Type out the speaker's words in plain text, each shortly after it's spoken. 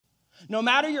No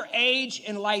matter your age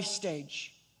and life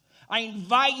stage, I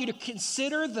invite you to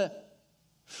consider the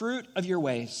fruit of your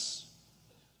ways.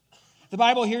 The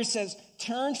Bible here says,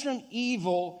 turn from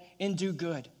evil and do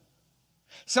good.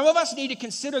 Some of us need to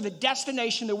consider the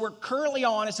destination that we're currently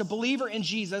on as a believer in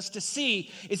Jesus to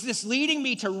see, is this leading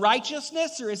me to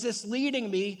righteousness or is this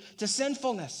leading me to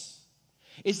sinfulness?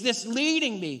 Is this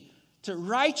leading me to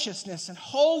righteousness and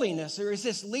holiness, or is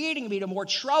this leading me to more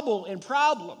trouble and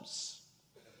problems?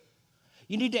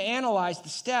 You need to analyze the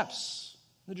steps,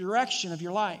 the direction of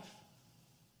your life.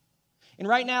 And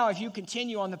right now, if you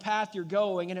continue on the path you're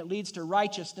going and it leads to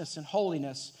righteousness and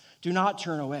holiness, do not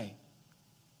turn away.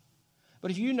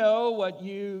 But if you know what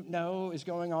you know is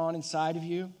going on inside of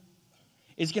you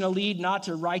is going to lead not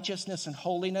to righteousness and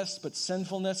holiness, but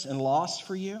sinfulness and loss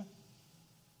for you,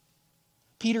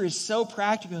 Peter is so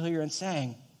practical here in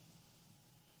saying,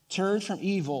 turn from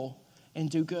evil and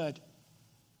do good.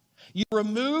 You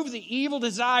remove the evil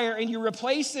desire and you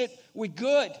replace it with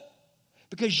good,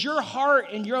 because your heart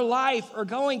and your life are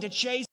going to chase